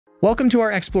Welcome to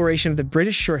our exploration of the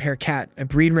British Shorthair Cat, a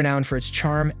breed renowned for its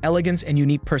charm, elegance, and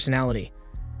unique personality.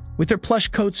 With their plush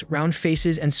coats, round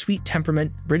faces, and sweet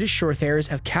temperament, British Shorthairs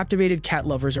have captivated cat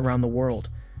lovers around the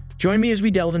world. Join me as we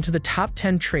delve into the top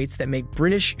 10 traits that make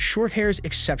British Shorthairs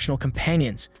exceptional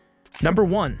companions. Number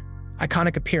 1.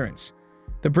 Iconic appearance.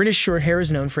 The British Shorthair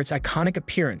is known for its iconic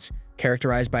appearance,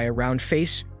 characterized by a round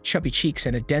face, chubby cheeks,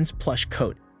 and a dense plush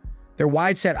coat. Their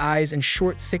wide-set eyes and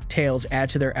short, thick tails add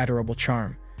to their adorable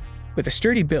charm. With a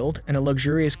sturdy build and a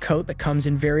luxurious coat that comes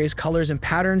in various colors and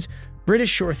patterns,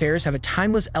 British Shorthairs have a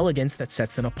timeless elegance that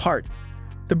sets them apart.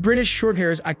 The British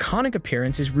Shorthair's iconic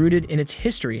appearance is rooted in its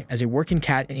history as a working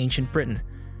cat in ancient Britain.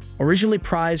 Originally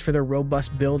prized for their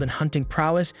robust build and hunting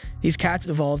prowess, these cats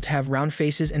evolved to have round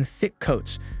faces and thick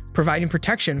coats, providing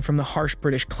protection from the harsh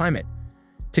British climate.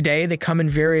 Today, they come in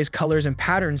various colors and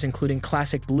patterns, including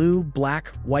classic blue,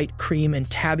 black, white, cream, and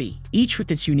tabby, each with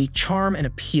its unique charm and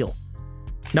appeal.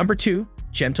 Number 2.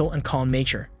 Gentle and calm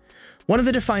nature. One of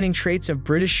the defining traits of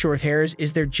British Shorthairs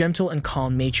is their gentle and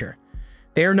calm nature.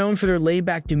 They are known for their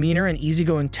laid-back demeanor and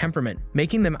easygoing temperament,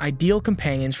 making them ideal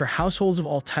companions for households of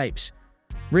all types.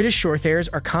 British Shorthairs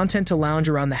are content to lounge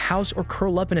around the house or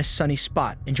curl up in a sunny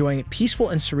spot, enjoying a peaceful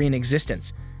and serene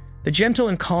existence. The gentle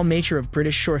and calm nature of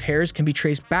British Shorthairs can be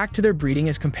traced back to their breeding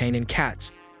as companion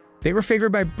cats. They were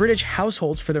favored by British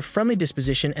households for their friendly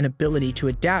disposition and ability to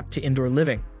adapt to indoor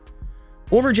living.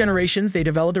 Over generations, they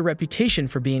developed a reputation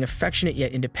for being affectionate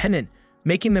yet independent,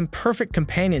 making them perfect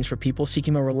companions for people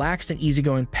seeking a relaxed and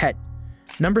easygoing pet.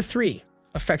 Number 3.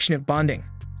 Affectionate bonding.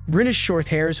 British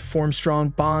Shorthairs form strong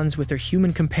bonds with their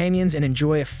human companions and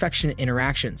enjoy affectionate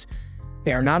interactions.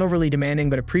 They are not overly demanding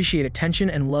but appreciate attention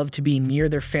and love to be near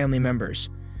their family members.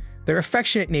 Their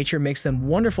affectionate nature makes them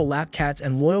wonderful lap cats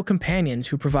and loyal companions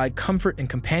who provide comfort and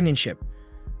companionship.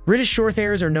 British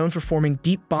Shorthairs are known for forming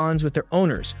deep bonds with their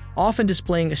owners, often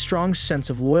displaying a strong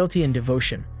sense of loyalty and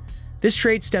devotion. This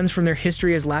trait stems from their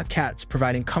history as lap cats,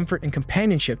 providing comfort and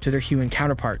companionship to their human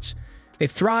counterparts. They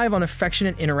thrive on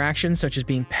affectionate interactions such as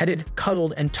being petted,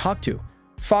 cuddled, and talked to,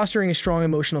 fostering a strong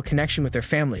emotional connection with their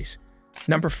families.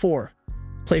 Number 4.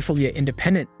 Playful yet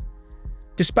independent.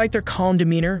 Despite their calm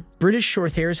demeanor, British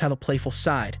Shorthairs have a playful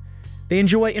side. They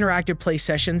enjoy interactive play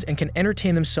sessions and can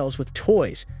entertain themselves with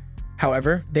toys.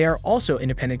 However, they are also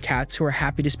independent cats who are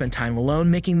happy to spend time alone,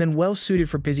 making them well-suited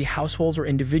for busy households or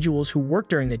individuals who work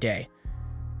during the day.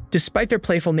 Despite their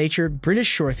playful nature, British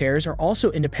Shorthairs are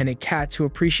also independent cats who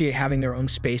appreciate having their own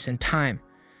space and time.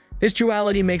 This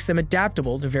duality makes them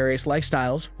adaptable to various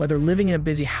lifestyles, whether living in a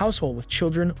busy household with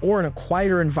children or in a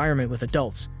quieter environment with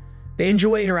adults. They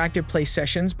enjoy interactive play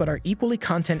sessions but are equally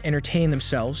content entertaining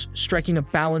themselves, striking a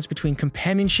balance between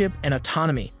companionship and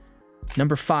autonomy.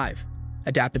 Number 5.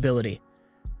 Adaptability.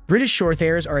 British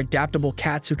Shorthairs are adaptable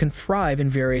cats who can thrive in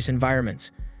various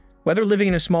environments. Whether living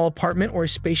in a small apartment or a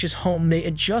spacious home, they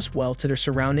adjust well to their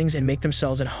surroundings and make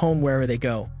themselves at home wherever they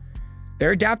go.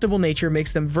 Their adaptable nature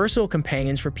makes them versatile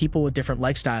companions for people with different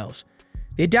lifestyles.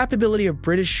 The adaptability of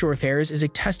British Shorthairs is a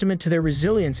testament to their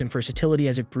resilience and versatility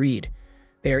as a breed.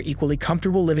 They are equally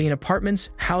comfortable living in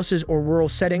apartments, houses, or rural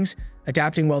settings,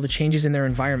 adapting well to changes in their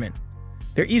environment.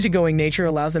 Their easygoing nature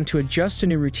allows them to adjust to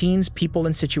new routines, people,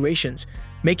 and situations,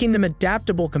 making them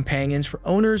adaptable companions for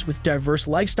owners with diverse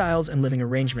lifestyles and living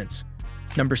arrangements.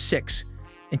 Number 6.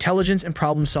 Intelligence and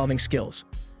problem-solving skills.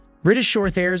 British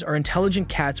Shorthairs are intelligent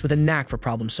cats with a knack for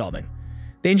problem-solving.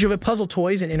 They enjoy puzzle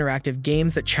toys and interactive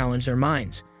games that challenge their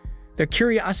minds. Their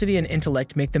curiosity and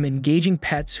intellect make them engaging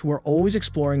pets who are always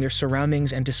exploring their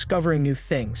surroundings and discovering new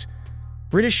things.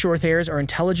 British Shorthairs are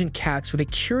intelligent cats with a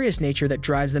curious nature that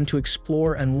drives them to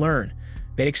explore and learn.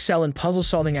 They excel in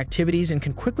puzzle-solving activities and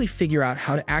can quickly figure out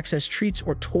how to access treats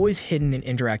or toys hidden in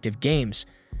interactive games.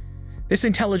 This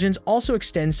intelligence also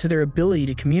extends to their ability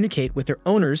to communicate with their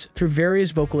owners through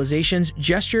various vocalizations,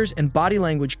 gestures, and body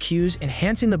language cues,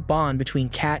 enhancing the bond between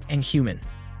cat and human.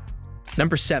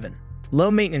 Number 7.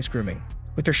 Low-maintenance grooming.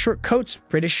 With their short coats,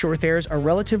 British Shorthairs are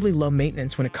relatively low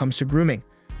maintenance when it comes to grooming.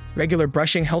 Regular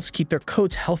brushing helps keep their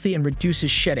coats healthy and reduces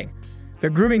shedding. Their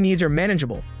grooming needs are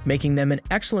manageable, making them an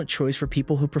excellent choice for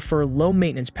people who prefer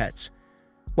low-maintenance pets.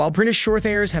 While British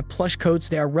Shorthairs have plush coats,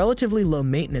 they are relatively low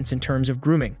maintenance in terms of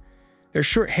grooming. Their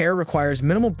short hair requires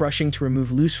minimal brushing to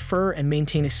remove loose fur and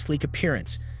maintain a sleek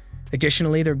appearance.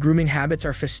 Additionally, their grooming habits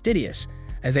are fastidious,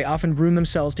 as they often groom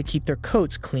themselves to keep their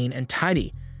coats clean and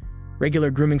tidy.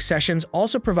 Regular grooming sessions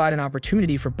also provide an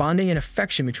opportunity for bonding and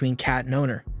affection between cat and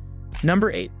owner.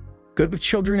 Number 8. Good with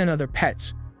children and other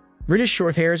pets. British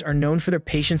Shorthairs are known for their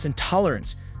patience and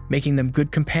tolerance, making them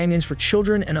good companions for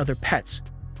children and other pets.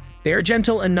 They are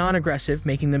gentle and non-aggressive,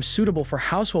 making them suitable for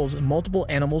households with multiple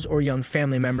animals or young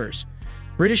family members.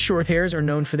 British Shorthairs are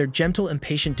known for their gentle and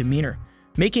patient demeanor,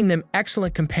 making them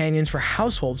excellent companions for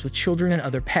households with children and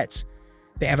other pets.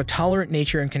 They have a tolerant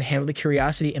nature and can handle the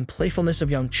curiosity and playfulness of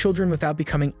young children without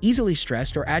becoming easily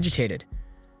stressed or agitated.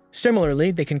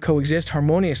 Similarly, they can coexist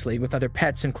harmoniously with other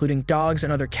pets, including dogs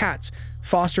and other cats,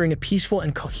 fostering a peaceful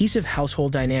and cohesive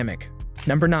household dynamic.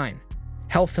 Number 9.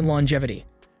 Health and longevity.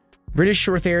 British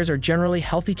Shorthairs are generally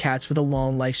healthy cats with a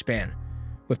long lifespan.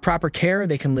 With proper care,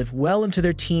 they can live well into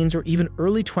their teens or even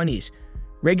early 20s.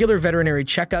 Regular veterinary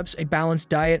checkups, a balanced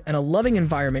diet, and a loving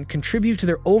environment contribute to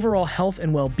their overall health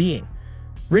and well-being.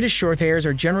 British Shorthairs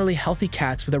are generally healthy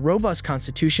cats with a robust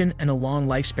constitution and a long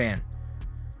lifespan.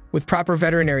 With proper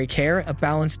veterinary care, a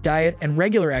balanced diet, and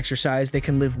regular exercise, they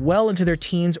can live well into their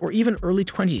teens or even early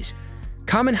 20s.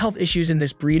 Common health issues in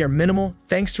this breed are minimal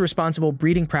thanks to responsible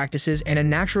breeding practices and a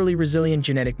naturally resilient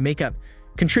genetic makeup,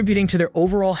 contributing to their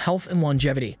overall health and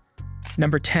longevity.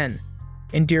 Number 10.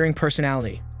 Endearing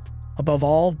personality. Above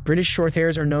all, British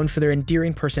Shorthairs are known for their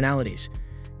endearing personalities.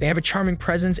 They have a charming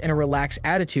presence and a relaxed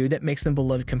attitude that makes them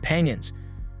beloved companions.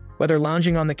 Whether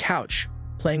lounging on the couch,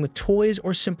 playing with toys,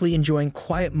 or simply enjoying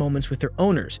quiet moments with their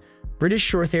owners, British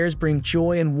Shorthairs bring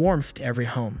joy and warmth to every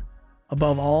home.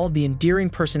 Above all, the endearing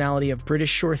personality of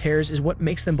British Shorthairs is what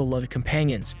makes them beloved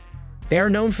companions. They are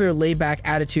known for their laid-back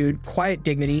attitude, quiet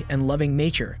dignity, and loving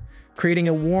nature, creating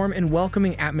a warm and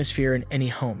welcoming atmosphere in any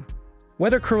home.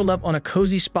 Whether curled up on a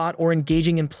cozy spot or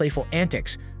engaging in playful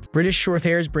antics, British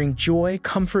Shorthairs bring joy,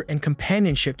 comfort, and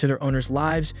companionship to their owners'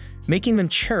 lives, making them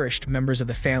cherished members of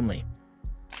the family.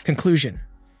 Conclusion.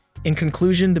 In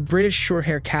conclusion, the British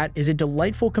Shorthair Cat is a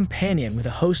delightful companion with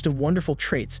a host of wonderful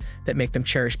traits that make them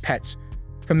cherished pets.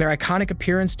 From their iconic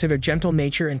appearance to their gentle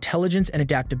nature, intelligence, and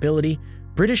adaptability,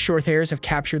 British Shorthairs have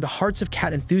captured the hearts of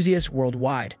cat enthusiasts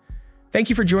worldwide. Thank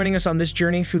you for joining us on this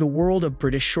journey through the world of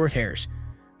British Shorthairs.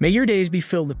 May your days be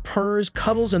filled with purrs,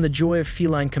 cuddles, and the joy of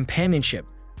feline companionship.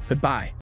 Goodbye.